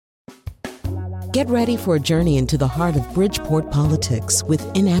Get ready for a journey into the heart of Bridgeport politics with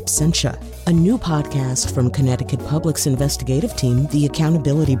In Absentia, a new podcast from Connecticut Public's investigative team, The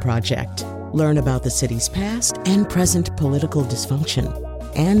Accountability Project. Learn about the city's past and present political dysfunction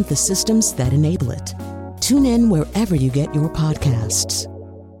and the systems that enable it. Tune in wherever you get your podcasts.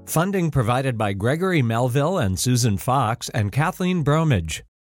 Funding provided by Gregory Melville and Susan Fox and Kathleen Bromage.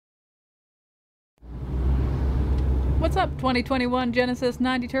 What's up, 2021 Genesis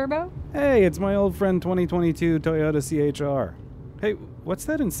 90 Turbo? Hey, it's my old friend 2022 Toyota CHR. Hey, what's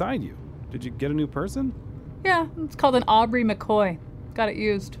that inside you? Did you get a new person? Yeah, it's called an Aubrey McCoy. Got it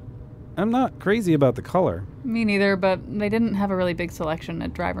used. I'm not crazy about the color. Me neither, but they didn't have a really big selection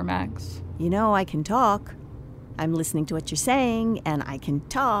at Driver Max. You know, I can talk. I'm listening to what you're saying, and I can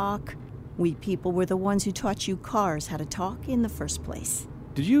talk. We people were the ones who taught you cars how to talk in the first place.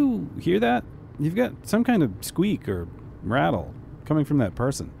 Did you hear that? You've got some kind of squeak or rattle coming from that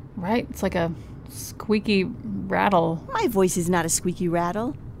person. Right, it's like a squeaky rattle. My voice is not a squeaky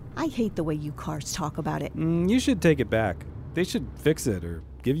rattle. I hate the way you cars talk about it. You should take it back. They should fix it or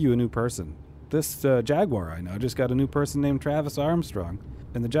give you a new person. This Jaguar I know just got a new person named Travis Armstrong,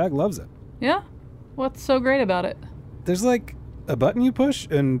 and the Jag loves it. Yeah? What's so great about it? There's like a button you push,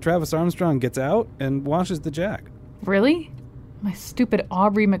 and Travis Armstrong gets out and washes the Jag. Really? My stupid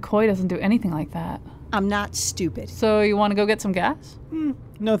Aubrey McCoy doesn't do anything like that. I'm not stupid. So you want to go get some gas?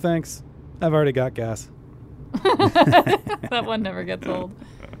 No thanks. I've already got gas. That one never gets old.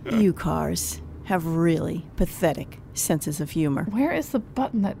 You cars have really pathetic senses of humor. Where is the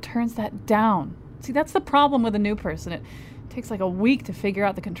button that turns that down? See, that's the problem with a new person. It takes like a week to figure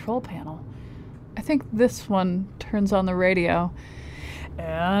out the control panel. I think this one turns on the radio.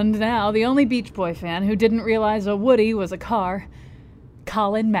 And now, the only Beach Boy fan who didn't realize a Woody was a car,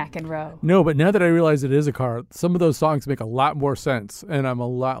 Colin McEnroe. No, but now that I realize it is a car, some of those songs make a lot more sense, and I'm a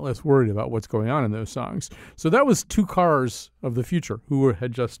lot less worried about what's going on in those songs. So that was two cars of the future who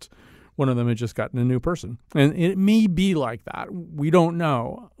had just... One of them had just gotten a new person. And it may be like that. We don't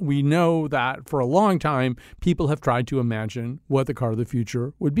know. We know that for a long time, people have tried to imagine what the car of the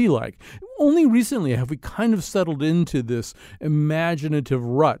future would be like. Only recently have we kind of settled into this imaginative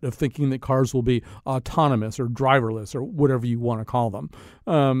rut of thinking that cars will be autonomous or driverless or whatever you want to call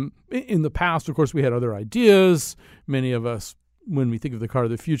them. In the past, of course, we had other ideas. Many of us, when we think of the car of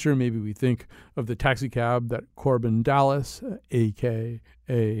the future, maybe we think of the taxi cab that Corbin Dallas,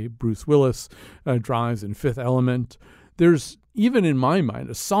 a.k.a. Bruce Willis, drives in Fifth Element. There's even in my mind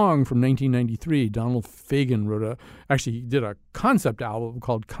a song from 1993. Donald Fagen he did a concept album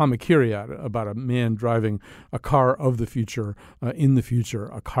called Kamakiria about a man driving a car of the future, in the future,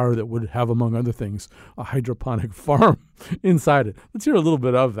 a car that would have, among other things, a hydroponic farm inside it. Let's hear a little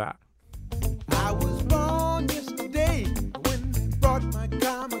bit of that. I was born yesterday when they brought my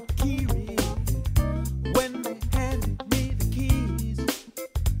Kamakiri, when they handed me the keys.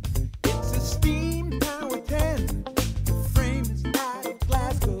 It's a steam power 10, the frame is out of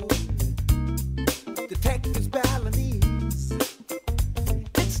Glasgow, the tech is Balinese.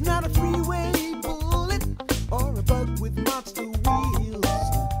 It's not a freeway bullet or a bug with monster wheels.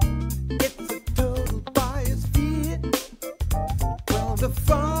 It's a total biosphere. Well, the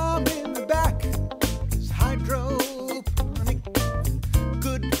farm in the back is hydroponic.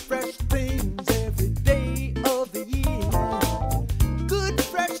 Good fresh things every day of the year. Good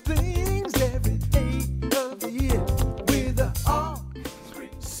fresh things every day of the year. With a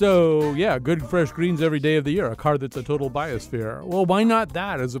So, yeah, good fresh greens every day of the year, a car that's a total biosphere. Well, why not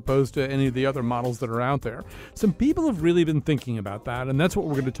that as opposed to any of the other models that are out there? Some people have really been thinking about that, and that's what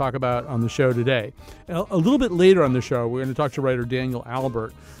we're going to talk about on the show today. A little bit later on the show, we're going to talk to writer Daniel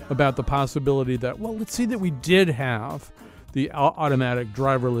Albert about the possibility that, well, let's say that we did have the automatic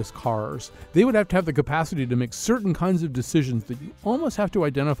driverless cars. They would have to have the capacity to make certain kinds of decisions that you almost have to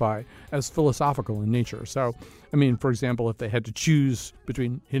identify as philosophical in nature. So, I mean, for example, if they had to choose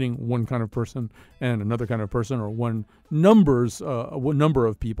between hitting one kind of person and another kind of person, or one number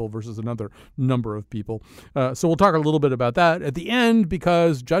of people versus another number of people. So we'll talk a little bit about that at the end,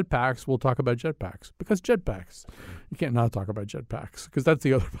 because Jetpacks, we'll talk about Jetpacks. Because Jetpacks, you can't not talk about Jetpacks, because that's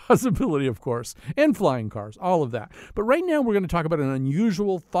the other possibility, of course, and flying cars, all of that. But right now we're going to talk about an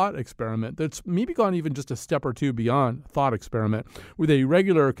unusual thought experiment that's maybe gone even just a step or two beyond thought experiment, with a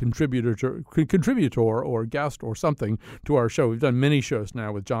regular contributor or guest or something to our show. We've done many shows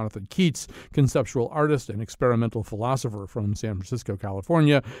now with Jonathan Keats, conceptual artist and experimental philosopher from San Francisco,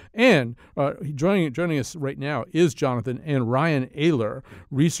 California. And joining us right now is Jonathan and Ryan Ayler,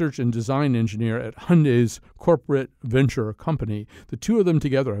 research and design engineer at Hyundai's corporate venture company. The two of them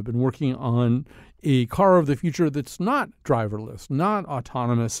together have been working on a car of the future that's not driverless, not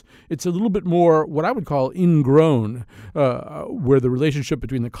autonomous. It's a little bit more what I would call ingrown, where the relationship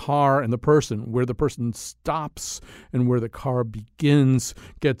between the car and the person, where the person stops and where the car begins,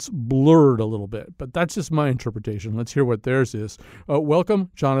 gets blurred a little bit. But that's just my interpretation. Let's hear what theirs is.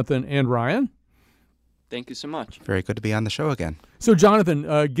 Welcome, Jonathan and Ryan. Thank you so much. Very good to be on the show again. So, Jonathan,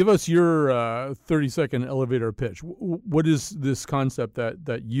 give us your 30-second elevator pitch. What is this concept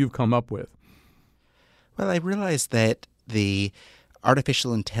that you've come up with? Well, I realized that the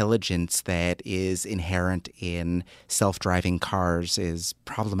artificial intelligence that is inherent in self-driving cars is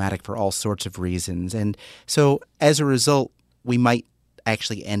problematic for all sorts of reasons. And so, as a result, we might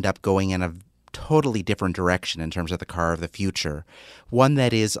actually end up going in a totally different direction in terms of the car of the future, one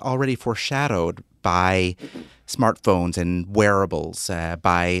that is already foreshadowed by smartphones and wearables,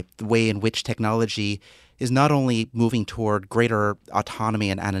 by the way in which technology is not only moving toward greater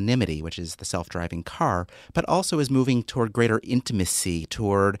autonomy and anonymity, which is the self-driving car, but also is moving toward greater intimacy,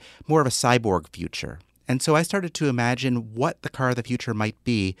 toward more of a cyborg future. And so I started to imagine what the car of the future might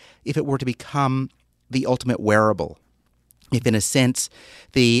be if it were to become the ultimate wearable. If, in a sense,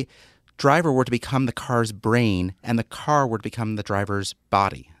 the driver were to become the car's brain and the car were to become the driver's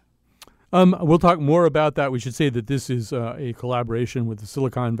body. We'll talk more about that. We should say that this is a collaboration with the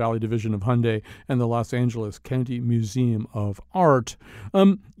Silicon Valley division of Hyundai and the Los Angeles County Museum of Art.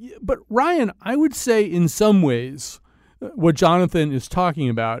 But Ryan, I would say in some ways what Jonathan is talking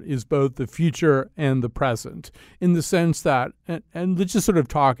about is both the future and the present, in the sense that, and let's just sort of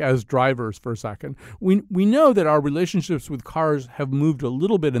talk as drivers for a second. We know that our relationships with cars have moved a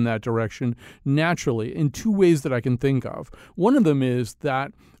little bit in that direction naturally in two ways that I can think of. One of them is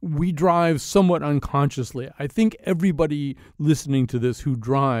that we drive somewhat unconsciously. I think everybody listening to this who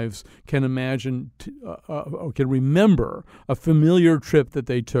drives can imagine, can remember a familiar trip that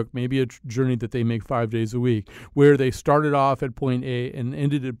they took, maybe a journey that they make 5 days a week, where they started off at point A and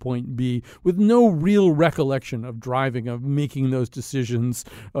ended at point B with no real recollection of driving, of making those decisions,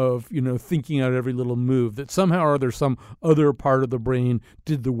 of, thinking out every little move, that somehow or other some other part of the brain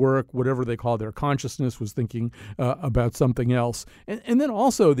did the work, whatever they call their consciousness was thinking about something else. And then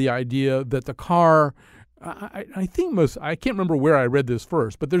also the idea that the car, I think I can't remember where I read this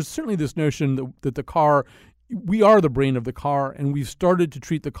first, but there's certainly this notion that the car, we are the brain of the car, and we've started to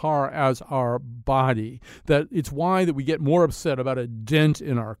treat the car as our body. That it's why that we get more upset about a dent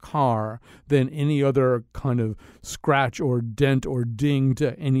in our car than any other kind of scratch or dent or ding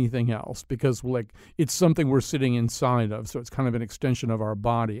to anything else, because it's something we're sitting inside of. So it's kind of an extension of our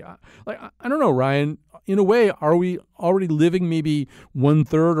body. I don't know, Ryan. In a way, are we already living maybe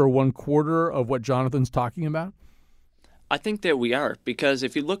 1/3 or 1/4 of what Jonathan's talking about? I think that we are, because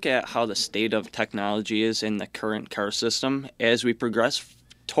if you look at how the state of technology is in the current car system, as we progress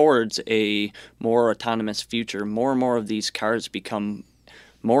towards a more autonomous future, more and more of these cars become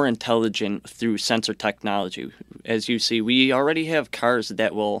more intelligent through sensor technology. As you see, we already have cars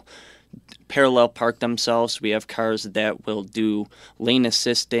that will parallel park themselves. We have cars that will do lane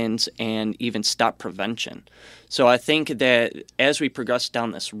assistance and even stop prevention. So I think that as we progress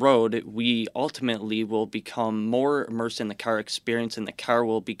down this road, we ultimately will become more immersed in the car experience, and the car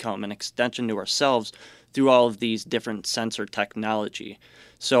will become an extension to ourselves through all of these different sensor technology.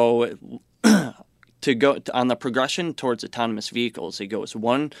 So to go on the progression towards autonomous vehicles, it goes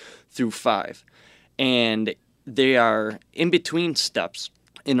 1 through 5, and they are in between steps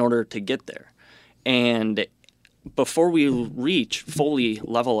in order to get there. And before we reach fully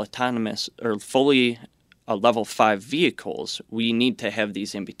level autonomous or fully level 5 vehicles, we need to have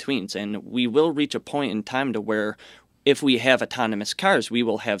these in-betweens. And we will reach a point in time to where if we have autonomous cars, we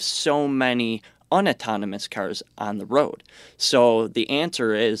will have so many unautonomous cars on the road. So the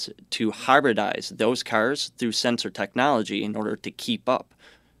answer is to hybridize those cars through sensor technology in order to keep up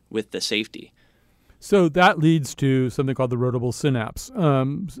with the safety. So that leads to something called the rotable synapse,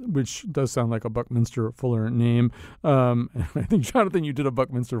 which does sound like a Buckminster Fuller name. I think, Jonathan, you did a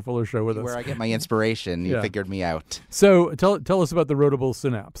Buckminster Fuller show with us. Where I get my inspiration. You figured me out. So tell us about the rotable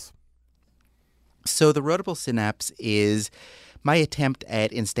synapse. So the rotable synapse is my attempt at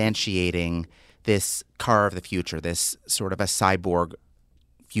instantiating this car of the future, this sort of a cyborg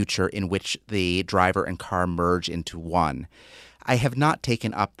future in which the driver and car merge into one. I have not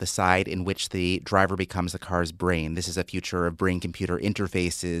taken up the side in which the driver becomes the car's brain. This is a future of brain-computer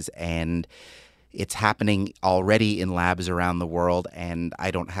interfaces, and it's happening already in labs around the world, and I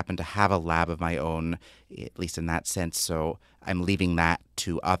don't happen to have a lab of my own, at least in that sense, so I'm leaving that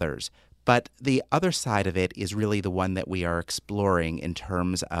to others. But the other side of it is really the one that we are exploring in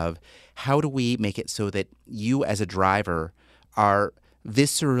terms of how do we make it so that you as a driver are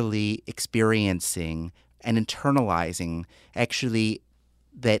viscerally experiencing and internalizing actually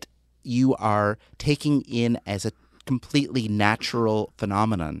that you are taking in as a completely natural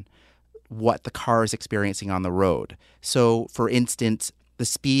phenomenon what the car is experiencing on the road. So, for instance, the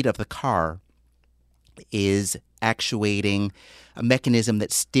speed of the car is actuating a mechanism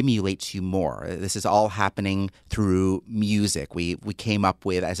that stimulates you more. This is all happening through music. We came up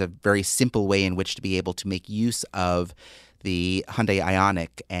with as a very simple way in which to be able to make use of the Hyundai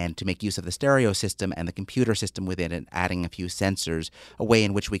Ioniq and to make use of the stereo system and the computer system within it, adding a few sensors, a way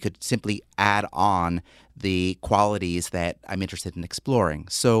in which we could simply add on the qualities that I'm interested in exploring.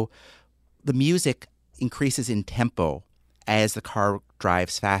 So the music increases in tempo as the car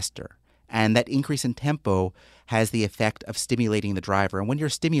drives faster. And that increase in tempo has the effect of stimulating the driver. And when you're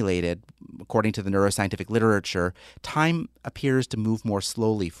stimulated, according to the neuroscientific literature, time appears to move more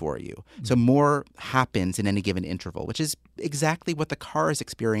slowly for you. Mm-hmm. So more happens in any given interval, which is exactly what the car is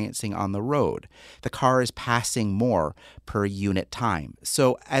experiencing on the road. The car is passing more per unit time.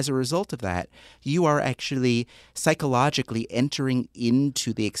 So as a result of that, you are actually psychologically entering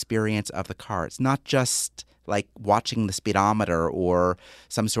into the experience of the car. It's not just like watching the speedometer or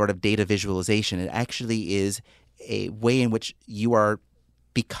some sort of data visualization. It actually is a way in which you are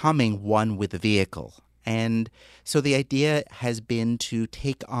becoming one with the vehicle. And so the idea has been to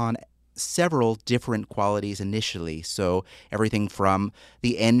take on several different qualities initially. So everything from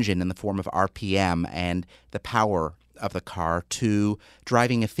the engine in the form of RPM and the power of the car to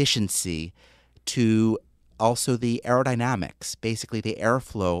driving efficiency to also the aerodynamics, basically the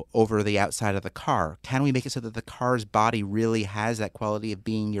airflow over the outside of the car. Can we make it so that the car's body really has that quality of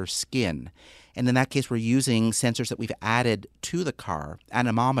being your skin? And in that case, we're using sensors that we've added to the car,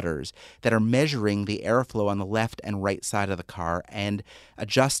 anemometers, that are measuring the airflow on the left and right side of the car and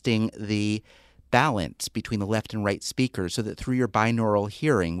adjusting the balance between the left and right speakers so that through your binaural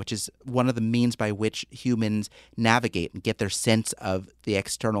hearing, which is one of the means by which humans navigate and get their sense of the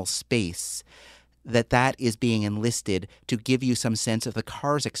external space, that is being enlisted to give you some sense of the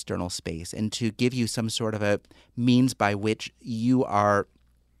car's external space and to give you some sort of a means by which you are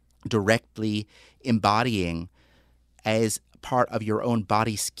directly embodying as part of your own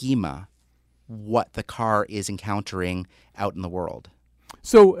body schema what the car is encountering out in the world.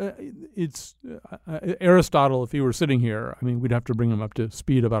 So it's Aristotle, if he were sitting here, I mean, we'd have to bring him up to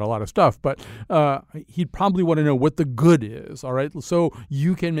speed about a lot of stuff, but he'd probably want to know what the good is, all right? So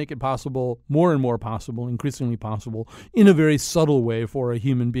you can make it possible, more and more possible, increasingly possible, in a very subtle way for a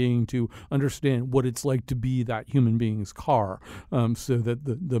human being to understand what it's like to be that human being's car, so that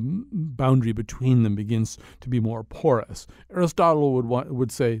the boundary between them begins to be more porous. Aristotle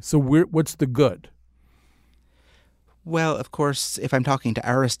would say, so what's the good? Well, of course, if I'm talking to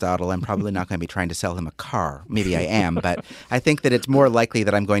Aristotle, I'm probably not going to be trying to sell him a car. Maybe I am, but I think that it's more likely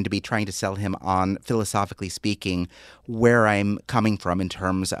that I'm going to be trying to sell him on, philosophically speaking, where I'm coming from in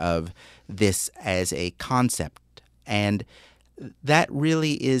terms of this as a concept. And that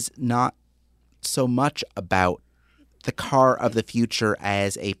really is not so much about the car of the future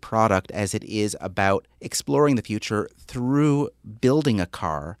as a product as it is about exploring the future through building a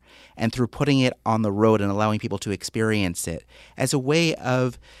car and through putting it on the road and allowing people to experience it as a way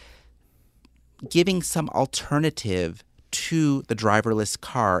of giving some alternative to the driverless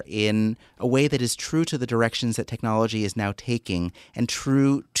car in a way that is true to the directions that technology is now taking and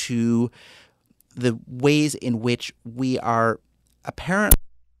true to the ways in which we are apparently...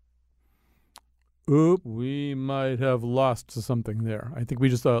 We might have lost something there. I think we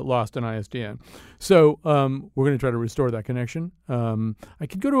just lost an ISDN. So we're going to try to restore that connection. I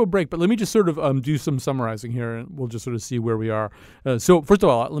could go to a break, but let me just sort of do some summarizing here, and we'll just sort of see where we are. So first of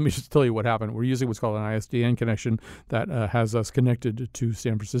all, let me just tell you what happened. We're using what's called an ISDN connection that has us connected to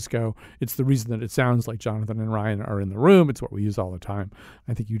San Francisco. It's the reason that it sounds like Jonathan and Ryan are in the room. It's what we use all the time.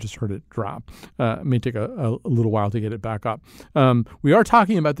 I think you just heard it drop. It may take a little while to get it back up. We are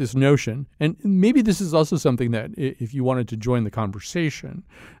talking about this notion, and maybe this is also something that if you wanted to join the conversation,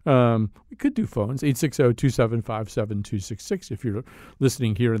 we could do phones, 860-275-7266 if you're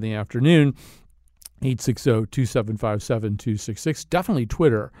listening here in the afternoon, 860-275-7266. Definitely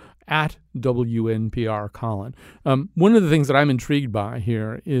Twitter, at WNPR Colin. One of the things that I'm intrigued by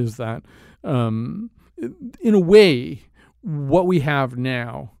here is that, in a way, what we have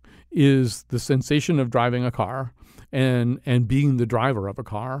now is the sensation of driving a car and being the driver of a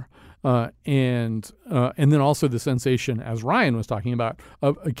car. and then also the sensation, as Ryan was talking about,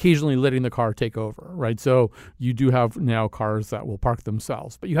 of occasionally letting the car take over, right? So you do have now cars that will park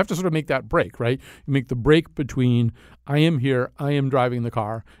themselves, but you have to sort of make that break, right? You make the break between I am here, I am driving the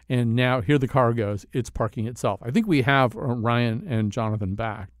car, and now here the car goes, it's parking itself. I think we have Ryan and Jonathan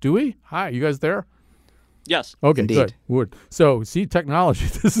back. Do we? Hi, you guys there? Yes. Okay, Indeed. good. Would. So, see, technology,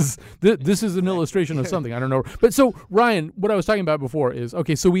 this is an illustration of something. I don't know. But so, Ryan, what I was talking about before is,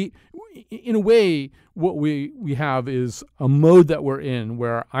 okay, so we in a way, what we have is a mode that we're in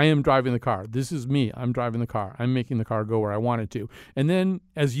where I am driving the car. This is me. I'm driving the car. I'm making the car go where I want it to. And then,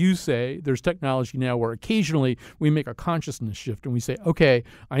 as you say, there's technology now where occasionally we make a consciousness shift and we say, okay,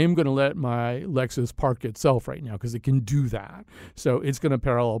 I am going to let my Lexus park itself right now because it can do that. So it's going to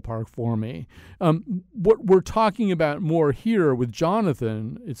parallel park for me. What we're talking about more here with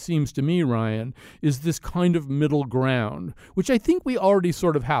Jonathan, it seems to me, Ryan, is this kind of middle ground, which I think we already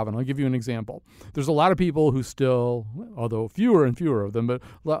sort of have. And I'll give you an example. There's a lot of people who still, although fewer and fewer of them, but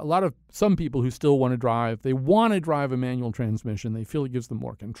some people who still want to drive. They want to drive a manual transmission. They feel it gives them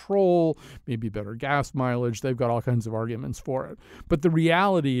more control, maybe better gas mileage. They've got all kinds of arguments for it. But the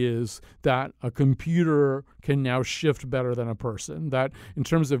reality is that a computer can now shift better than a person, that in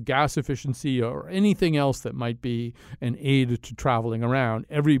terms of gas efficiency or anything else that might be an aid to traveling around,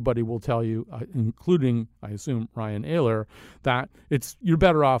 everybody will tell you, including, I assume, Ryan Ayler, that you're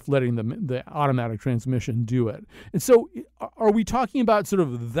better off letting the automatic transmission do it. And so are we talking about sort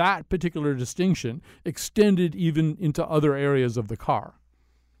of that particular distinction extended even into other areas of the car?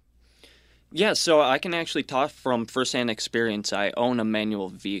 Yeah, so I can actually talk from firsthand experience. I own a manual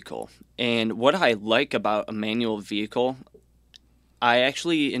vehicle. And what I like about a manual vehicle, I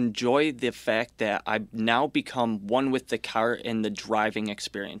actually enjoy the fact that I've now become one with the car in the driving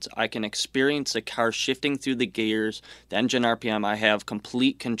experience. I can experience the car shifting through the gears, the engine RPM. I have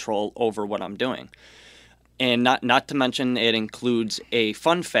complete control over what I'm doing. And not to mention it includes a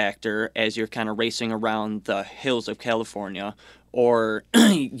fun factor as you're kind of racing around the hills of California, or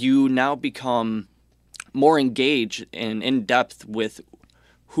you now become more engaged and in depth with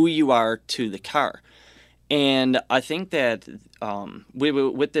who you are to the car. And I think that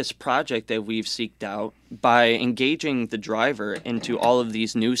with this project that we've seeked out, by engaging the driver into all of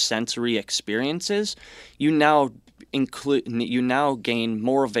these new sensory experiences, you now gain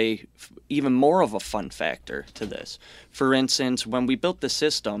even more of a fun factor to this. For instance, when we built the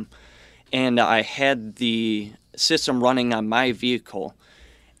system and I had the system running on my vehicle,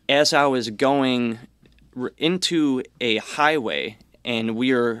 as I was going into a highway and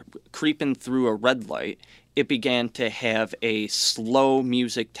we were creeping through a red light, it began to have a slow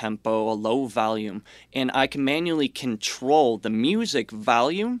music tempo, a low volume, and I can manually control the music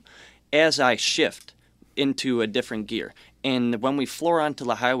volume as I shift into a different gear. And when we floor onto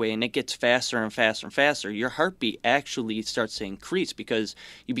the highway and it gets faster and faster and faster, your heartbeat actually starts to increase because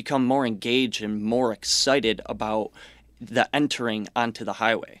you become more engaged and more excited about the entering onto the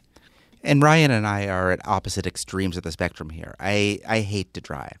highway. And Ryan and I are at opposite extremes of the spectrum here. I hate to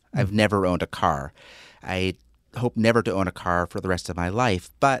drive. I've never owned a car. I hope never to own a car for the rest of my life.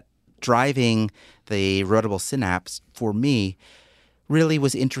 But driving the rotable Synapse, for me, really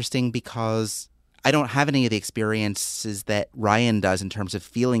was interesting because I don't have any of the experiences that Ryan does in terms of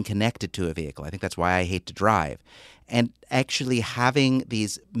feeling connected to a vehicle. I think that's why I hate to drive. And actually having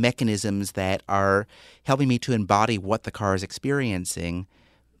these mechanisms that are helping me to embody what the car is experiencing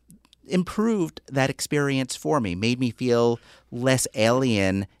improved that experience for me, made me feel less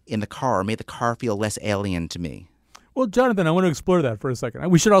alien in the car, made the car feel less alien to me. Well, Jonathan, I want to explore that for a second.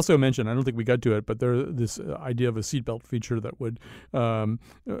 We should also mention, I don't think we got to it, but there's this idea of a seatbelt feature that would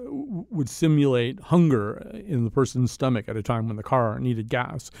simulate hunger in the person's stomach at a time when the car needed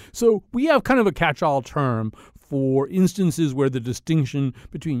gas. So we have kind of a catch-all term for instances where the distinction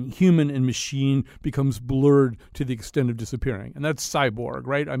between human and machine becomes blurred to the extent of disappearing. And that's cyborg,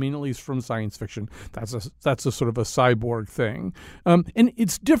 right? I mean, at least from science fiction, that's a sort of a cyborg thing. And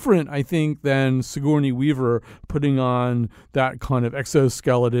it's different, I think, than Sigourney Weaver putting on that kind of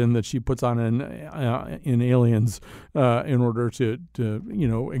exoskeleton that she puts on in Aliens in order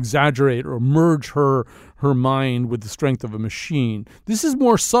to exaggerate or merge her mind with the strength of a machine. This is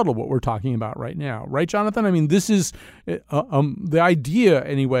more subtle, what we're talking about right now, right, Jonathan? I mean, this is the idea,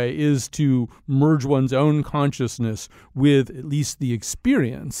 anyway, is to merge one's own consciousness with at least the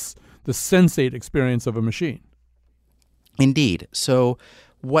experience, the sensate experience of a machine. Indeed. So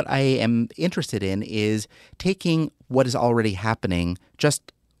what I am interested in is taking what is already happening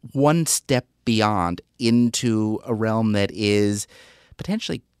just one step beyond into a realm that is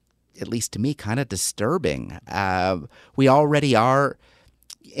potentially, at least to me, kind of disturbing. We already are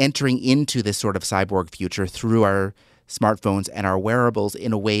entering into this sort of cyborg future through our smartphones and our wearables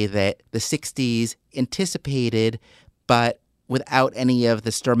in a way that the 60s anticipated, but without any of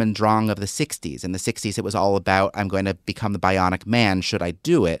the Sturm und Drang of the 60s. In the 60s, it was all about, I'm going to become the bionic man, should I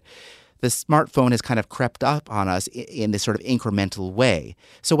do it? The smartphone has kind of crept up on us in this sort of incremental way.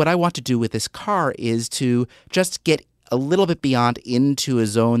 So what I want to do with this car is to just get a little bit beyond into a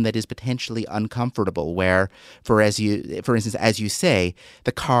zone that is potentially uncomfortable, where, for instance, as you say,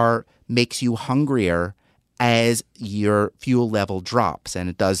 the car makes you hungrier as your fuel level drops. And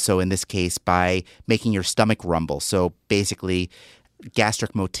it does so in this case by making your stomach rumble. So basically,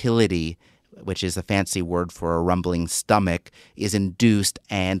 gastric motility, which is a fancy word for a rumbling stomach, is induced,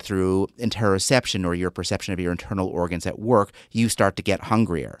 and through interoception, or your perception of your internal organs at work, you start to get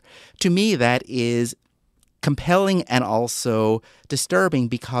hungrier. To me, that is compelling and also disturbing,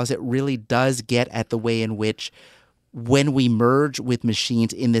 because it really does get at the way in which, when we merge with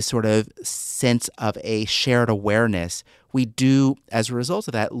machines in this sort of sense of a shared awareness, we do, as a result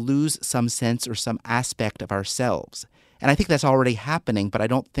of that, lose some sense or some aspect of ourselves. And I think that's already happening, but I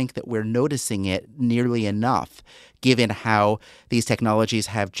don't think that we're noticing it nearly enough, given how these technologies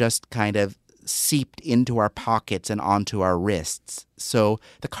have just kind of seeped into our pockets and onto our wrists. So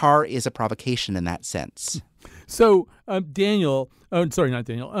the car is a provocation in that sense. So, Ryan,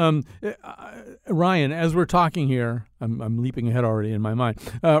 as we're talking here, I'm leaping ahead already in my mind.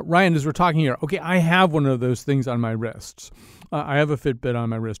 Ryan, as we're talking here, okay, I have one of those things on my wrists. I have a Fitbit on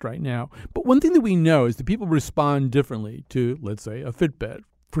my wrist right now. But one thing that we know is that people respond differently to, let's say, a Fitbit.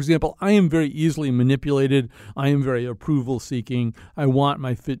 For example, I am very easily manipulated. I am very approval-seeking. I want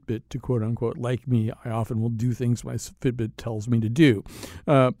my Fitbit to, quote-unquote, like me. I often will do things my Fitbit tells me to do.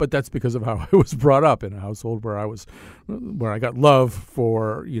 But that's because of how I was brought up in a household where I got love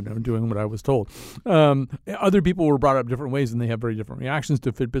for, doing what I was told. Other people were brought up different ways, and they have very different reactions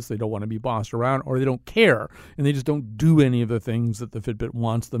to Fitbits. They don't want to be bossed around, or they don't care, and they just don't do any of the things that the Fitbit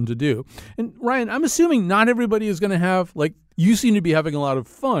wants them to do. And Ryan, I'm assuming not everybody is going to have, you seem to be having a lot of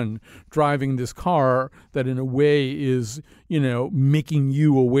fun driving this car that in a way is, making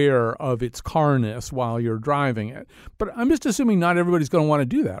you aware of its carness while you're driving it. But I'm just assuming not everybody's going to want to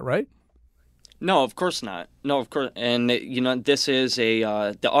do that, right? No, of course not. No, of course. And, this is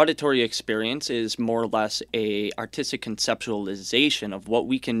the auditory experience is more or less a artistic conceptualization of what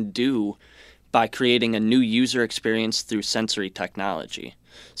we can do by creating a new user experience through sensory technology.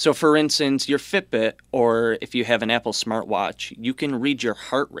 So, for instance, your Fitbit, or if you have an Apple smartwatch, you can read your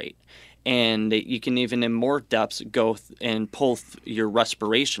heart rate, and you can even in more depths go and pull your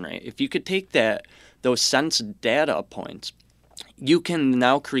respiration rate. If you could take those sense data points, you can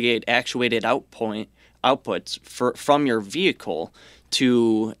now create actuated outputs from your vehicle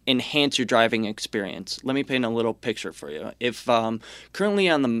to enhance your driving experience. Let me paint a little picture for you. If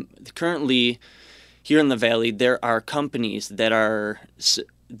currently here in the Valley, there are companies that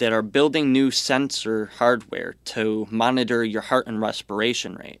are building new sensor hardware to monitor your heart and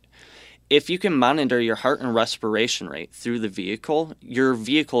respiration rate. If you can monitor your heart and respiration rate through the vehicle, your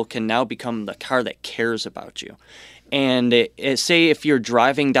vehicle can now become the car that cares about you. And say if you're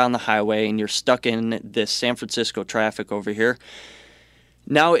driving down the highway and you're stuck in this San Francisco traffic over here,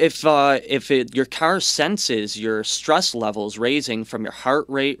 now if your car senses your stress levels raising from your heart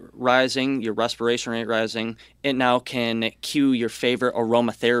rate rising, your respiration rate rising, it now can cue your favorite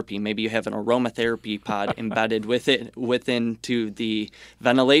aromatherapy. Maybe you have an aromatherapy pod embedded within the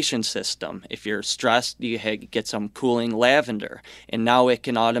ventilation system. If you're stressed, you get some cooling lavender, and now it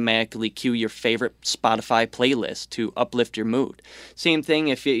can automatically cue your favorite Spotify playlist to uplift your mood. Same thing,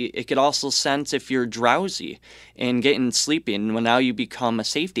 it could also sense if you're drowsy and getting sleepy, and now you become a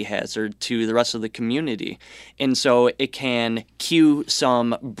safety hazard to the rest of the community. And so it can cue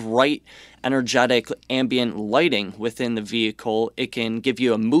some bright, energetic ambient lighting within the vehicle. It can give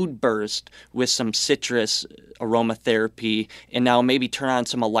you a mood burst with some citrus aromatherapy, and now maybe turn on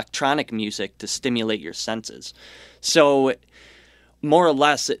some electronic music to stimulate your senses. So more or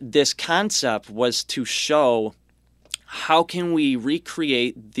less, this concept was to show how can we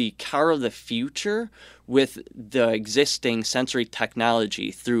recreate the car of the future with the existing sensory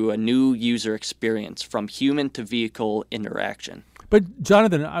technology through a new user experience from human to vehicle interaction. But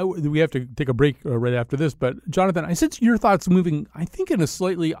Jonathan, we have to take a break right after this. But Jonathan, I sense your thoughts moving, I think, in a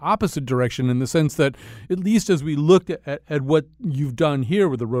slightly opposite direction, in the sense that, at least as we looked at what you've done here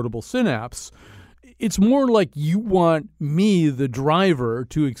with the rotable synapse, it's more like you want me, the driver,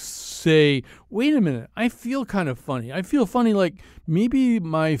 to say, wait a minute, I feel kind of funny. I feel funny, like maybe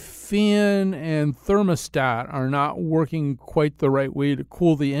my fan and thermostat are not working quite the right way to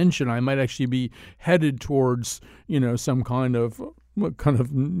cool the engine. I might actually be headed towards, some kind of kind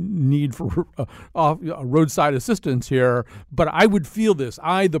of need for roadside assistance here, but I would feel this.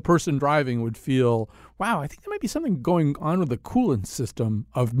 The person driving, would feel, wow, I think there might be something going on with the coolant system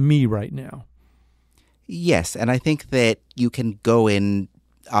of me right now. Yes, and I think that you can go in,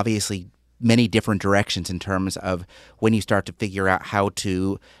 obviously, many different directions in terms of when you start to figure out how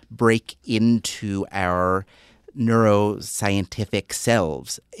to break into our neuroscientific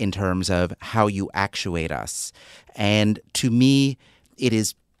selves in terms of how you actuate us. And to me, it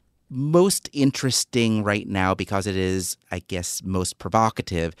is most interesting right now because it is, I guess, most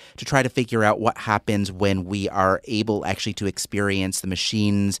provocative to try to figure out what happens when we are able actually to experience the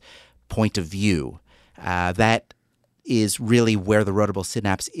machine's point of view. That is really where the rotable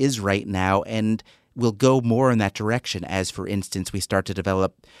synapse is right now, and will go more in that direction as, for instance, we start to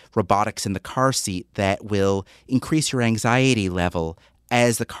develop robotics in the car seat that will increase your anxiety level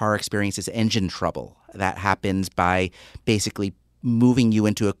as the car experiences engine trouble. That happens by basically moving you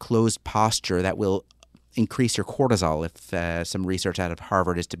into a closed posture that will increase your cortisol, if some research out of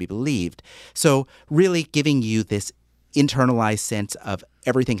Harvard is to be believed. So really giving you this internalized sense of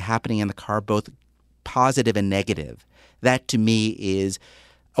everything happening in the car, both positive and negative. That, to me, is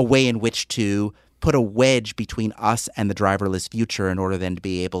a way in which to put a wedge between us and the driverless future in order then to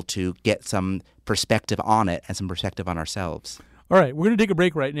be able to get some perspective on it and some perspective on ourselves. All right, we're going to take a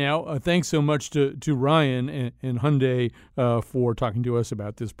break right now. Thanks so much to Ryan and Hyundai for talking to us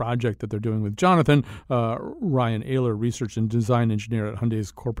about this project that they're doing with Jonathan. Ryan Ayler, research and design engineer at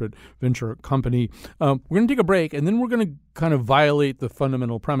Hyundai's corporate venture company. We're going to take a break, and then we're going to kind of violate the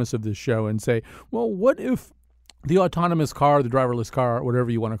fundamental premise of this show and say, well, what if the autonomous car, the driverless car, whatever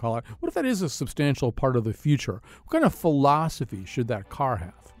you want to call it, what if that is a substantial part of the future? What kind of philosophy should that car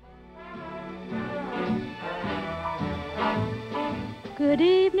have? Good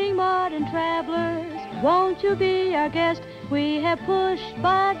evening, modern travelers. Won't you be our guest? We have push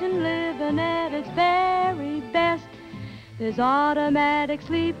button living at its very best. There's automatic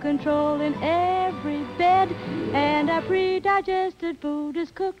sleep control in every bed, and our pre-digested food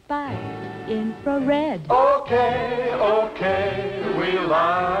is cooked by infrared. Okay, we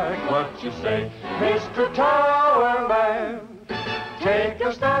like what you say, Mr. Towerman. Take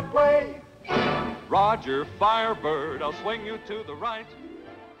us that way. Roger, Firebird, I'll swing you to the right.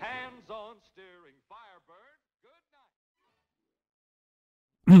 Hands on steering, Firebird.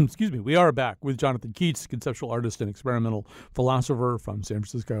 Good night. Excuse me. We are back with Jonathan Keats, conceptual artist and experimental philosopher from San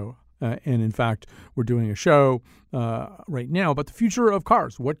Francisco. And in fact, we're doing a show right now about the future of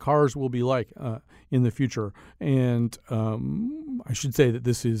cars, what cars will be like in the future. And I should say that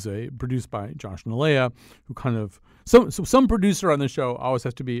this is produced by Josh Nalea, who kind of some producer on the show always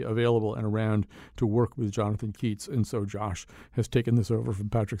has to be available and around to work with Jonathan Keats. And so Josh has taken this over from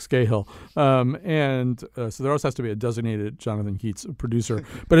Patrick Scahill. So there also has to be a designated Jonathan Keats producer.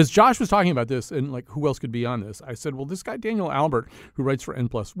 But as Josh was talking about this and like who else could be on this, I said, well, this guy, Daniel Albert, who writes for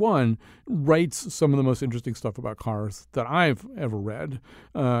N+1, writes some of the most interesting stuff about cars that I've ever read,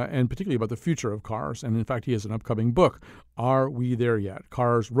 and particularly about the future of cars. And in fact, he has an upcoming book, Are We There Yet?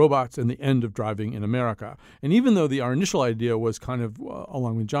 Cars, Robots, and the End of Driving in America. And even though our initial idea was kind of,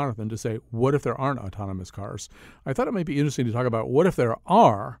 along with Jonathan, to say, what if there aren't autonomous cars? I thought it might be interesting to talk about what if there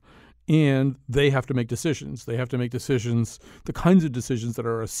are, and they have to make decisions. They have to make decisions, the kinds of decisions that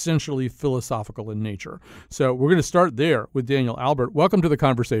are essentially philosophical in nature. So we're going to start there with Daniel Albert. Welcome to the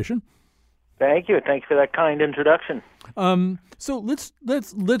conversation. Thank you. Thanks for that kind introduction. So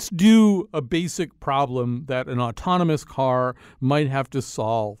let's do a basic problem that an autonomous car might have to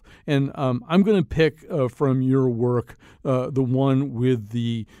solve. And I'm going to pick from your work the one with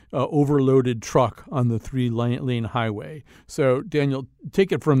the overloaded truck on the 3-lane highway. So, Daniel,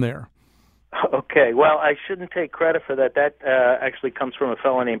 take it from there. Okay. Well, I shouldn't take credit for that. That actually comes from a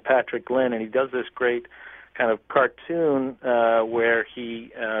fellow named Patrick Glynn, and he does this great kind of cartoon where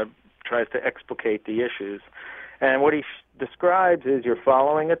he tries to explicate the issues. And what he describes is you're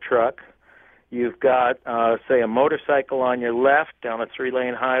following a truck. You've got, say, a motorcycle on your left down a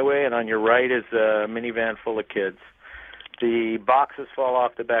 3-lane highway, and on your right is a minivan full of kids. The boxes fall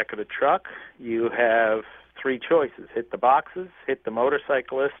off the back of the truck. You have 3 choices: hit the boxes, hit the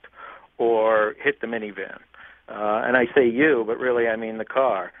motorcyclist, or hit the minivan. And I say you, but really I mean the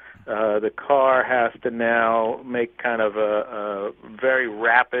car. The car has to now make kind of a very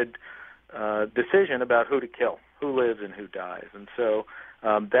rapid decision about who to kill, who lives and who dies. And so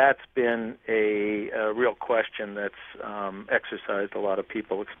that's been a real question that's exercised a lot of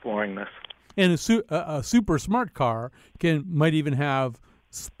people exploring this. And a super smart car might even have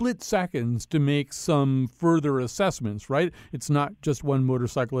split seconds to make some further assessments, right? It's not just one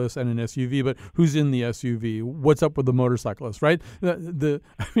motorcyclist and an SUV, but who's in the SUV? What's up with the motorcyclist, right? The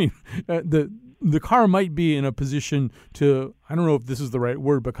car might be in a position to, I don't know if this is the right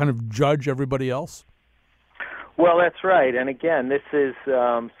word, but kind of judge everybody else. Well, that's right. And again, this is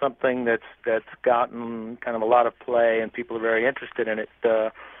something that's gotten kind of a lot of play, and people are very interested in it.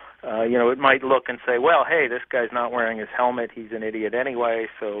 It might look and say, well, hey, this guy's not wearing his helmet. He's an idiot anyway,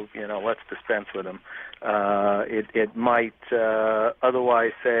 so, let's dispense with him. It might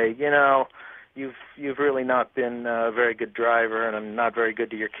otherwise say, you've really not been a very good driver, and I'm not very good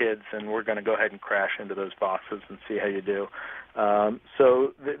to your kids, and we're going to go ahead and crash into those boxes and see how you do.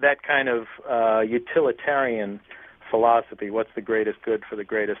 So that kind of utilitarian philosophy, what's the greatest good for the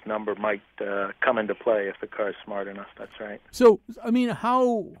greatest number, might come into play if the car's smart enough. That's right. So,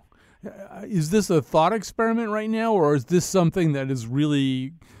 how is this a thought experiment right now, or is this something that is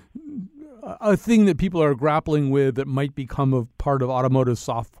really a thing that people are grappling with that might become a part of automotive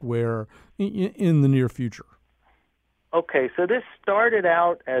software in the near future? Okay, so this started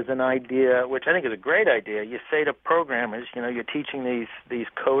out as an idea, which I think is a great idea. You say to programmers, you're teaching these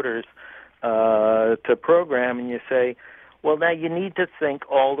coders to program, and you say, well, now you need to think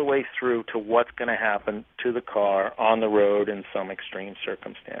all the way through to what's going to happen to the car on the road in some extreme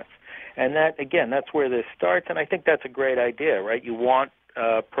circumstance. And that, again, that's where this starts, and I think that's a great idea, right? You want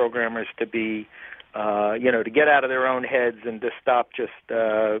programmers to be, to get out of their own heads and to stop just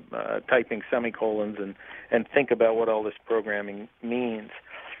typing semicolons and think about what all this programming means.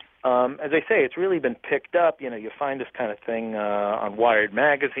 As I say, it's really been picked up. You find this kind of thing on Wired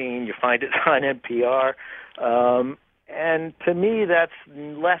magazine. You find it on NPR. And to me, that's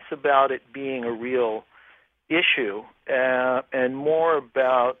less about it being a real issue and more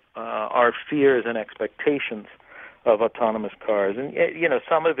about our fears and expectations of autonomous cars. And,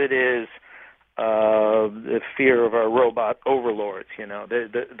 some of it is the fear of our robot overlords.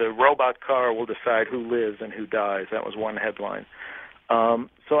 The robot car will decide who lives and who dies. That was one headline.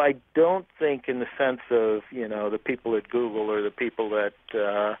 So I don't think in the sense of, the people at Google or the people at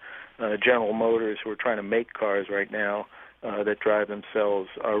General Motors who are trying to make cars right now that drive themselves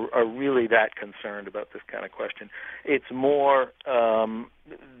are really that concerned about this kind of question. It's more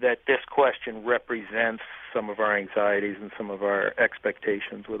that this question represents some of our anxieties and some of our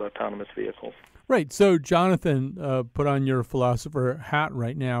expectations with autonomous vehicles. Right. So, Jonathan, put on your philosopher hat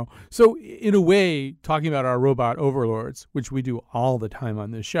right now. So, in a way, talking about our robot overlords, which we do all the time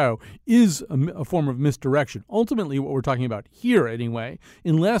on this show, is a form of misdirection. Ultimately, what we're talking about here, anyway,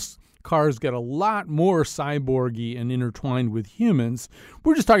 unless cars get a lot more cyborgy and intertwined with humans,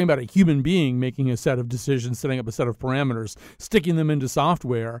 we're just talking about a human being making a set of decisions, setting up a set of parameters, sticking them into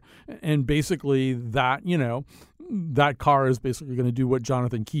software, and basically that, that car is basically going to do what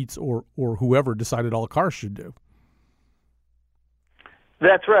Jonathan Keats or whoever decided all cars should do.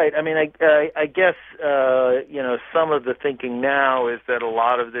 That's right. I mean, I guess, some of the thinking now is that a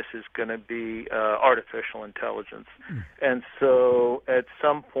lot of this is going to be artificial intelligence. And so at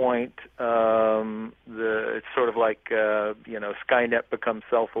some point, it's sort of like, Skynet becomes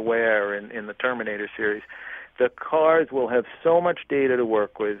self-aware in the Terminator series. The cars will have so much data to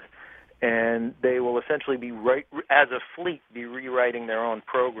work with, and they will essentially be, as a fleet, be rewriting their own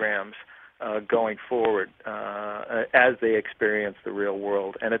programs going forward as they experience the real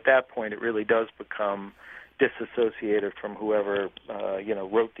world. And at that point, it really does become disassociated from whoever,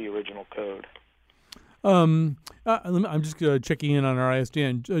 wrote the original code. I'm just checking in on our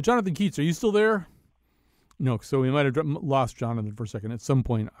ISDN. Jonathan Keats, are you still there? No, so we might have lost Jonathan for a second. At some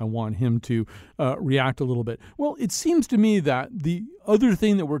point, I want him to react a little bit. Well, it seems to me that the other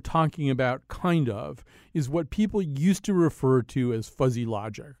thing that we're talking about, kind of, is what people used to refer to as fuzzy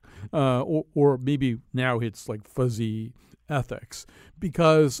logic, or maybe now it's like fuzzy ethics.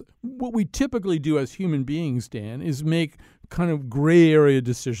 Because what we typically do as human beings, Dan, is make kind of gray area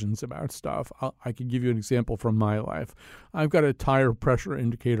decisions about stuff. I could give you an example from my life. I've got a tire pressure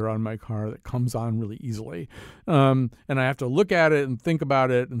indicator on my car that comes on really easily. And I have to look at it and think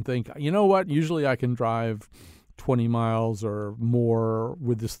about it and think, you know what, usually I can drive 20 miles or more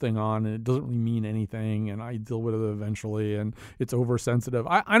with this thing on, and it doesn't really mean anything, and I deal with it eventually, and it's oversensitive.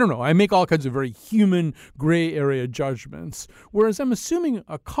 I don't know. I make all kinds of very human gray area judgments, whereas I'm assuming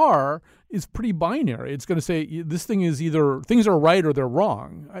a car is pretty binary. It's going to say this thing is either things are right or they're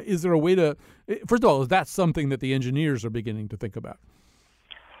wrong. Is there a way to, first of all, is that something that the engineers are beginning to think about?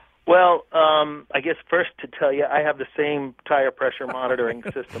 Well, I guess first to tell you, I have the same tire pressure monitoring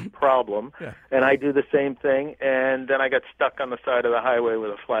system problem, and I do the same thing, and then I got stuck on the side of the highway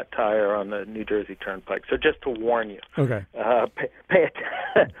with a flat tire on the New Jersey Turnpike. So just to warn you,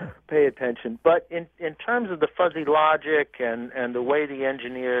 pay attention. But in terms of the fuzzy logic and the way the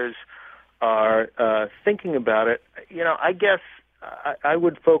engineers are thinking about it, I guess I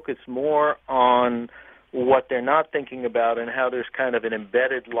would focus more on what they're not thinking about and how there's kind of an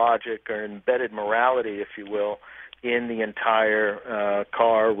embedded logic or embedded morality, if you will, in the entire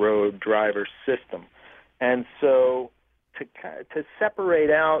car, road, driver system. And so to separate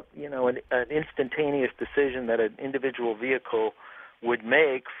out, an instantaneous decision that an individual vehicle would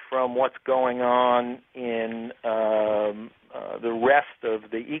make from what's going on in the rest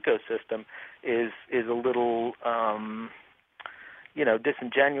of the ecosystem is a little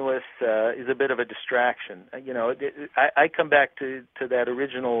disingenuous, is a bit of a distraction. I come back to that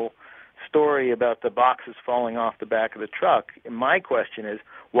original story about the boxes falling off the back of the truck. And my question is,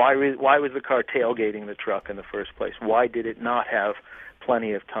 why was the car tailgating the truck in the first place? Why did it not have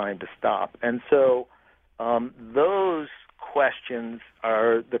plenty of time to stop? And so those questions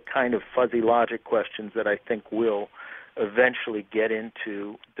are the kind of fuzzy logic questions that I think will eventually get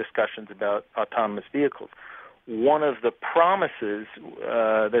into discussions about autonomous vehicles. One of the promises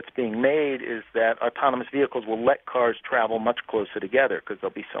that's being made is that autonomous vehicles will let cars travel much closer together because they'll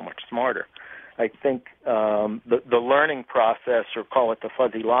be so much smarter. I think the learning process, or call it the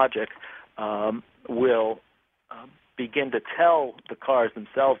fuzzy logic, will begin to tell the cars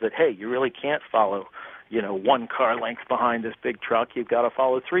themselves that, hey, you really can't follow, one car length behind this big truck. You've got to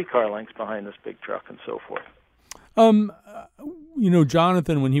follow 3 car lengths behind this big truck, and so forth.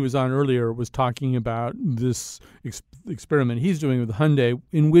 Jonathan, when he was on earlier, was talking about this experiment he's doing with Hyundai,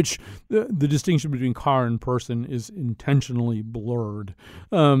 in which the distinction between car and person is intentionally blurred.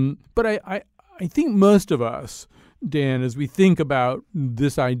 But I think most of us, Dan, as we think about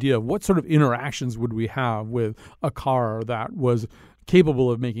this idea of what sort of interactions would we have with a car that was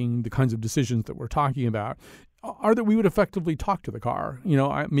capable of making the kinds of decisions that we're talking about, are that we would effectively talk to the car.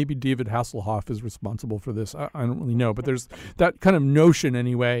 Maybe David Hasselhoff is responsible for this. I don't really know. But there's that kind of notion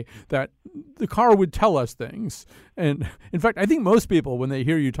anyway that the car would tell us things. And in fact, I think most people, when they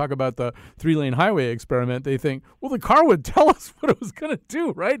hear you talk about the 3-lane highway experiment, they think, well, the car would tell us what it was going to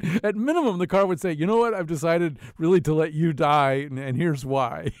do, right? At minimum, the car would say, you know what, I've decided really to let you die, and here's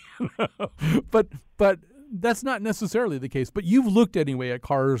why. But that's not necessarily the case. But you've looked anyway at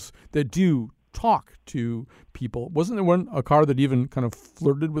cars that do talk to people. Wasn't there a car that even kind of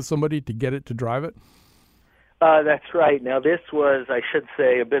flirted with somebody to get it to drive it? That's right. Now, this was, I should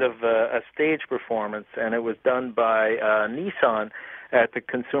say, a bit of a stage performance, and it was done by Nissan at the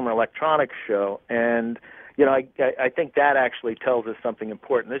Consumer Electronics Show. And, I think that actually tells us something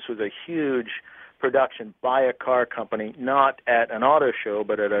important. This was a huge production by a car company, not at an auto show,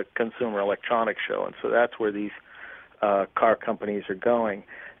 but at a Consumer Electronics Show. And so that's where these car companies are going.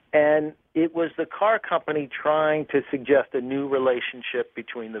 And it was the car company trying to suggest a new relationship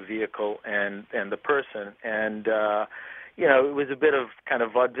between the vehicle and the person. And, it was a bit of kind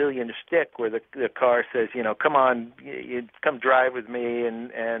of vaudevillian shtick where the car says, come on, you come drive with me.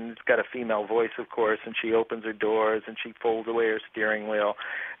 And it's got a female voice, of course, and she opens her doors and she folds away her steering wheel.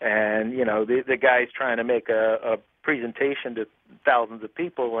 And, the guy's trying to make a presentation to thousands of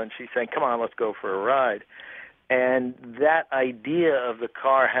people, and she's saying, come on, let's go for a ride. And that idea of the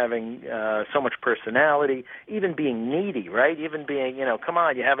car having so much personality, even being needy, right? Even being, come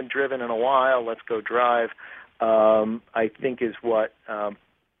on, you haven't driven in a while, let's go drive, I think is what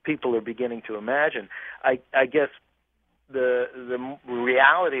people are beginning to imagine. I guess the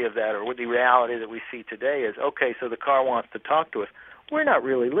reality of that, or the reality that we see today is, okay, so the car wants to talk to us. We're not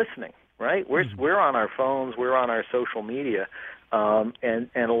really listening, right? We're on our phones, we're on our social media. And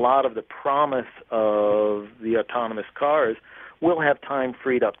a lot of the promise of the autonomous cars will have time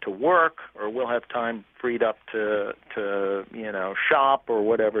freed up to work, or will have time freed up to shop, or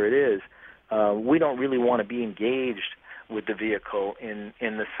whatever it is. We don't really want to be engaged with the vehicle in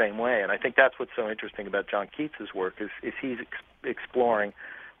the same way. And I think that's what's so interesting about John Keats's work is he's exploring,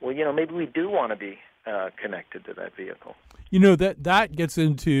 well, maybe we do want to be connected to that vehicle. That gets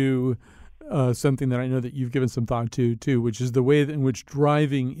into something that I know that you've given some thought to, too, which is the way in which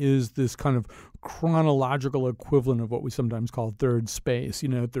driving is this kind of chronological equivalent of what we sometimes call third space.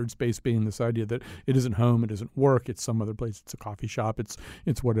 Third space being this idea that it isn't home, it isn't work, it's some other place, it's a coffee shop, it's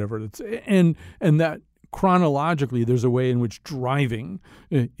whatever. And that chronologically, there's a way in which driving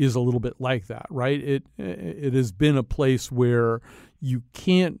is a little bit like that, right? It has been a place where you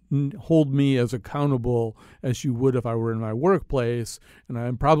can't hold me as accountable as you would if I were in my workplace, and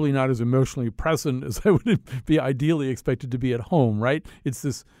I'm probably not as emotionally present as I would be ideally expected to be at home, right? It's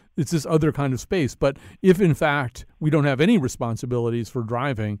this other kind of space. But if, in fact, we don't have any responsibilities for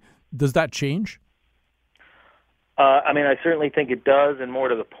driving, does that change? I certainly think it does, and more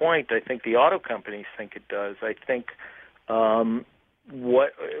to the point, I think the auto companies think it does. I think one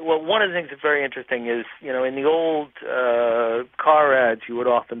of the things that's very interesting is, in the old car ads, you would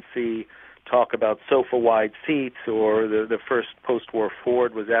often see talk about sofa-wide seats, or the first post-war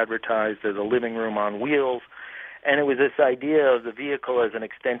Ford was advertised as a living room on wheels. And it was this idea of the vehicle as an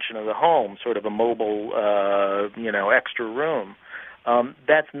extension of the home, sort of a mobile, extra room.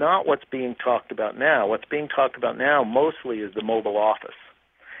 That's not what's being talked about now. What's being talked about now mostly is the mobile office.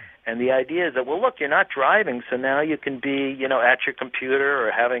 And the idea is that, well, look, you're not driving, so now you can be, at your computer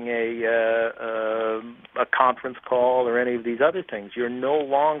or having a conference call or any of these other things. You're no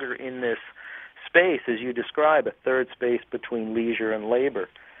longer in this space, as you describe, a third space between leisure and labor.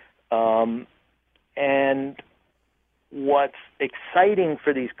 And what's exciting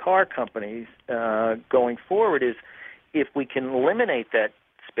for these car companies going forward is if we can eliminate that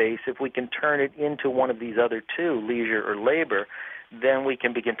space, if we can turn it into one of these other two, leisure or labor, then we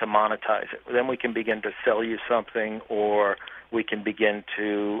can begin to monetize it. Then we can begin to sell you something, or we can begin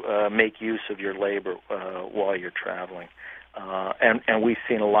to make use of your labor while you're traveling. And we've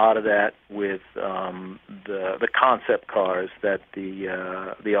seen a lot of that with the concept cars that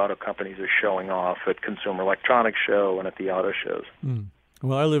the auto companies are showing off at Consumer Electronics Show and at the auto shows. Mm.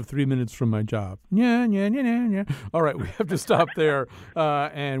 Well, I live 3 minutes from my job. Yeah. All right, we have to stop there,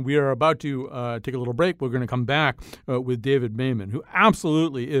 and we are about to take a little break. We're going to come back with David Mayman, who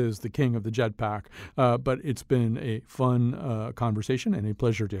absolutely is the king of the jetpack. But it's been a fun conversation and a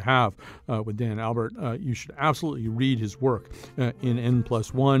pleasure to have with Dan Albert. You should absolutely read his work in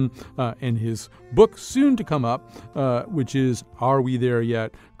N+1 and his book soon to come up, which is Are We There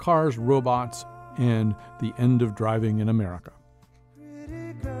Yet? Cars, Robots, and the End of Driving in America.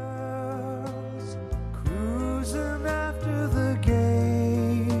 Girls cruising after the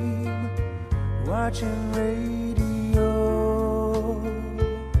game, watching radio.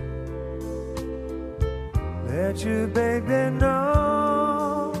 Let your baby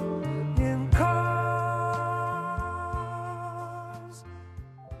know in cars.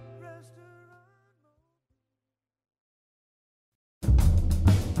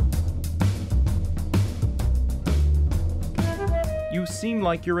 You seem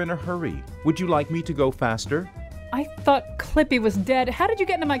like you're in a hurry. Would you like me to go faster? I thought Clippy was dead. How did you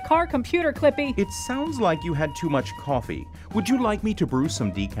get into my car computer, Clippy? It sounds like you had too much coffee. Would you like me to brew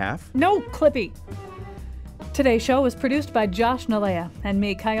some decaf? No, Clippy. Today's show was produced by Josh Nalea and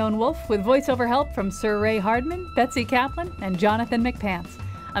me, Kyone Wolf, with voiceover help from Sir Ray Hardman, Betsy Kaplan, and Jonathan McPants.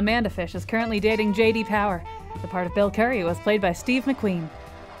 Amanda Fish is currently dating J.D. Power. The part of Bill Curry was played by Steve McQueen.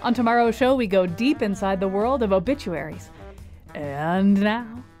 On tomorrow's show, we go deep inside the world of obituaries. And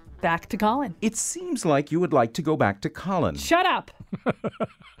now, back to Colin. It seems like you would like to go back to Colin. Shut up!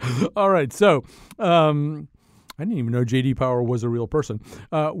 All right, so I didn't even know J.D. Power was a real person.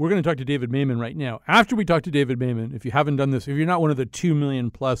 We're going to talk to David Mayman right now. After we talk to David Mayman, if you haven't done this, if you're not one of the 2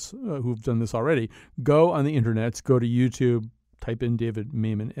 million plus who've done this already, go on the internet, go to YouTube, type in David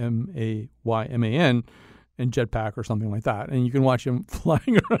Mayman, Mayman, and jetpack or something like that. And you can watch him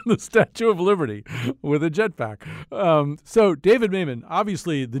flying around the Statue of Liberty with a jetpack. So David Mayman,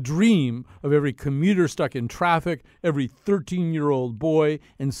 obviously the dream of every commuter stuck in traffic, every 13-year-old boy,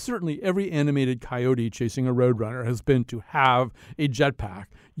 and certainly every animated coyote chasing a roadrunner has been to have a jetpack.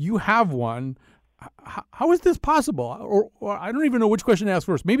 You have one. How is this possible? Or I don't even know which question to ask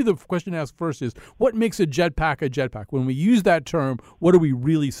first. Maybe the question to ask first is, what makes a jetpack a jetpack? When we use that term, what are we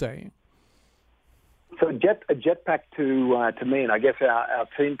really saying? So a jetpack to me, and I guess our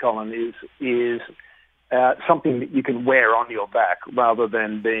team, Colin, is something that you can wear on your back rather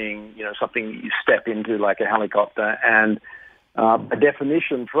than being, something you step into like a helicopter. And by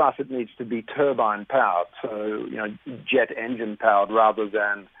definition, for us, it needs to be turbine powered, so jet engine powered rather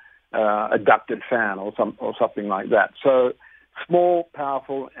than a ducted fan or something like that. So small,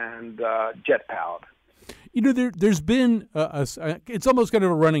 powerful, and jet powered. There's been it's almost kind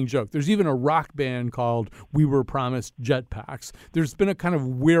of a running joke. There's even a rock band called We Were Promised Jetpacks. There's been a kind of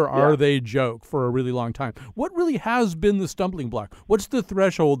where are they joke for a really long time. What really has been the stumbling block? What's the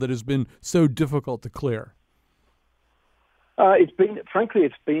threshold that has been so difficult to clear? It's been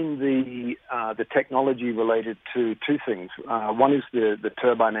the technology related to two things. One is the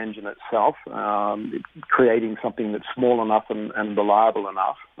turbine engine itself, creating something that's small enough and reliable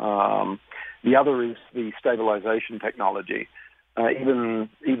enough. The other is the stabilization technology. even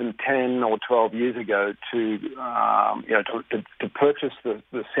 10 or 12 years ago to purchase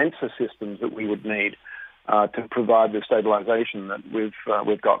the sensor systems that we would need to provide the stabilization that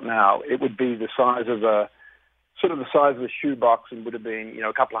we've got now. It would be the size of a shoebox and would have been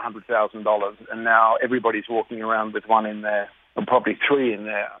a couple of $100,000, and now everybody's walking around with one in there, and probably three in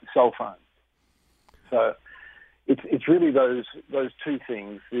their cell phone. So it's really those two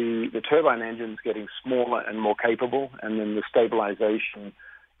things: the turbine engine's getting smaller and more capable, and then the stabilization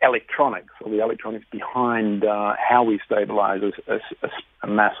electronics, or the electronics behind how we stabilize a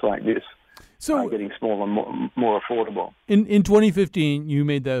mass like this. So getting smaller and more affordable. In 2015, you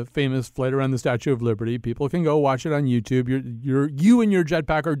made the famous flight around the Statue of Liberty. People can go watch it on YouTube. You and your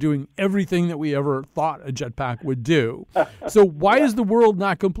jetpack are doing everything that we ever thought a jetpack would do. So why is the world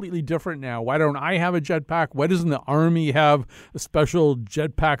not completely different now? Why don't I have a jetpack? Why doesn't the Army have special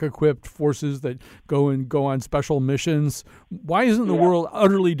jetpack-equipped forces that go on special missions? Why isn't the world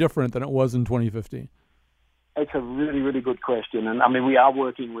utterly different than it was in 2015? It's a really, really good question. And, I mean, we are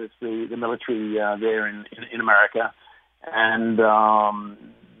working with the military there in America, and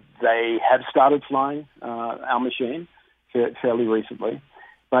they have started flying our machine fairly recently.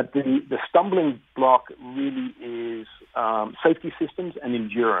 But the stumbling block really is safety systems and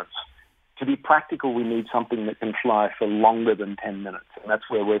endurance. To be practical, we need something that can fly for longer than 10 minutes, and that's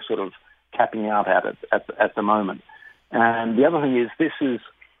where we're sort of capping out at the moment. And the other thing is this is...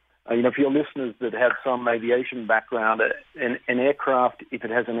 for your listeners that have some aviation background, an aircraft, if it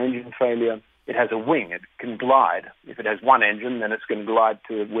has an engine failure, it has a wing. It can glide. If it has one engine, then it's going to glide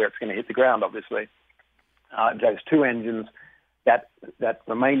to where it's going to hit the ground, obviously. If it has two engines, that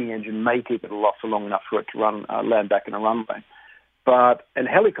remaining engine may keep it aloft for long enough for it to land back in a runway. But a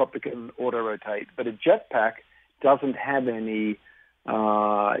helicopter can auto-rotate, but a jetpack doesn't have any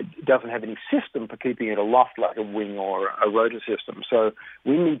system for keeping it aloft like a wing or a rotor system. So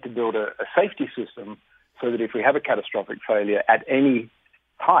we need to build a safety system so that if we have a catastrophic failure at any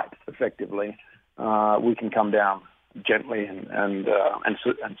height, effectively, we can come down gently and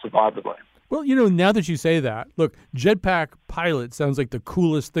survivably. Well, now that you say that, look, jetpack pilot sounds like the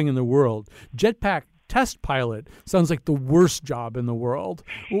coolest thing in the world. Jetpack test pilot sounds like the worst job in the world.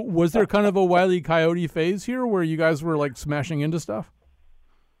 Was there kind of a Wile E. Coyote phase here where you guys were like smashing into stuff?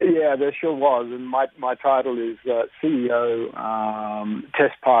 Yeah, there sure was. And my title is CEO,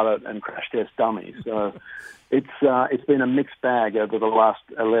 test pilot, and crash test dummy. So it's been a mixed bag over the last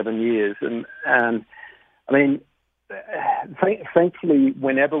 11 years. And I mean, thankfully,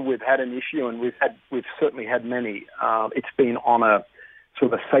 whenever we've had an issue, and we've certainly had many, it's been on a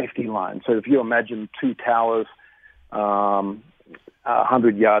sort of a safety line. So if you imagine two towers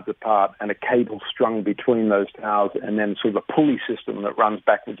 100 yards apart and a cable strung between those towers and then sort of a pulley system that runs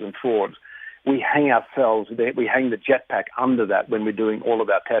backwards and forwards, we hang the jetpack under that when we're doing all of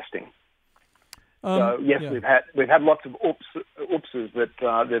our testing. So yes, we've had lots of oopses that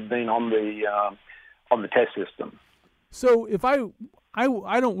they've been on the test system. So if I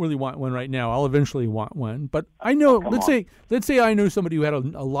don't really want one right now. I'll eventually want one. But I know, let's say I know somebody who had a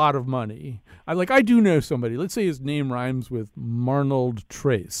lot of money. I do know somebody, let's say his name rhymes with Marnold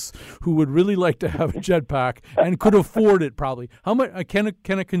Trace, who would really like to have a jetpack and could afford it probably. How much can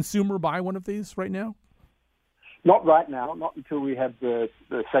a consumer buy one of these right now? Not right now, not until we have the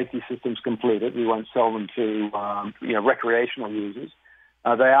safety systems completed. We won't sell them to recreational users. They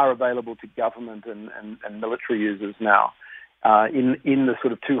are available to government and military users now. In the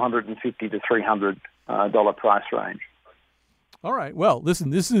sort of $250 to $300 price range. All right. Well, listen,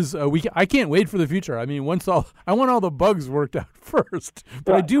 this is I can't wait for the future. I mean, I want all the bugs worked out first,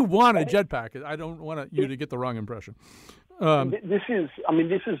 but I do want a jetpack. I don't want you to get the wrong impression. This is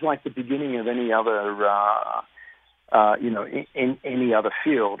like the beginning of any other in any other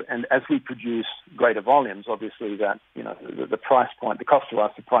field. And as we produce greater volumes, obviously that, the price point, the cost to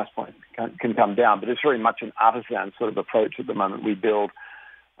us, the price point can come down. But it's very much an artisan sort of approach at the moment. We've built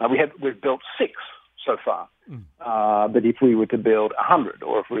 6 so far. But if we were to build 100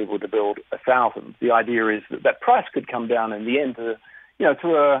 or if we were to build 1,000, the idea is that price could come down in the end to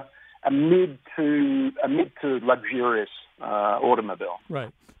a mid to luxurious automobile.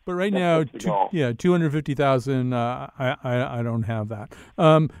 Right. But right now, 250,000. I don't have that.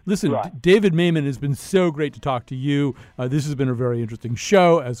 Listen, right. David Mayman, has been so great to talk to you. This has been a very interesting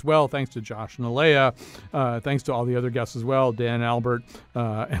show as well. Thanks to Josh and Alea. Thanks to all the other guests as well, Dan Albert,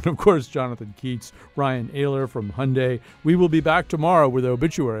 and of course Jonathan Keats, Ryan Ayler from Hyundai. We will be back tomorrow with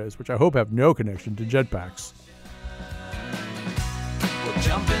obituaries, which I hope have no connection to jetpacks. We'll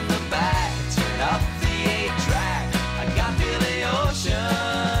jump in the back, turn up the 8-track. I got Billy Ocean.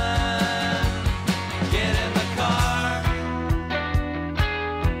 Get in the car,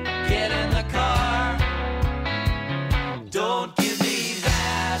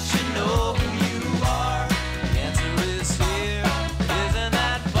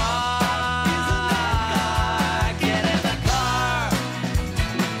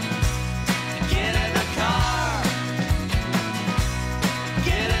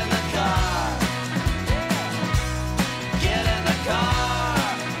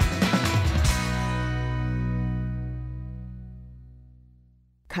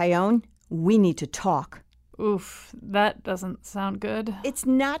 Kyone, we need to talk. Oof, that doesn't sound good. It's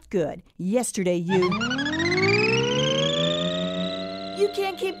not good. Yesterday you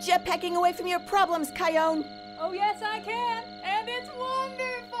can't keep jetpacking away from your problems, Kyone. Oh, yes, I can.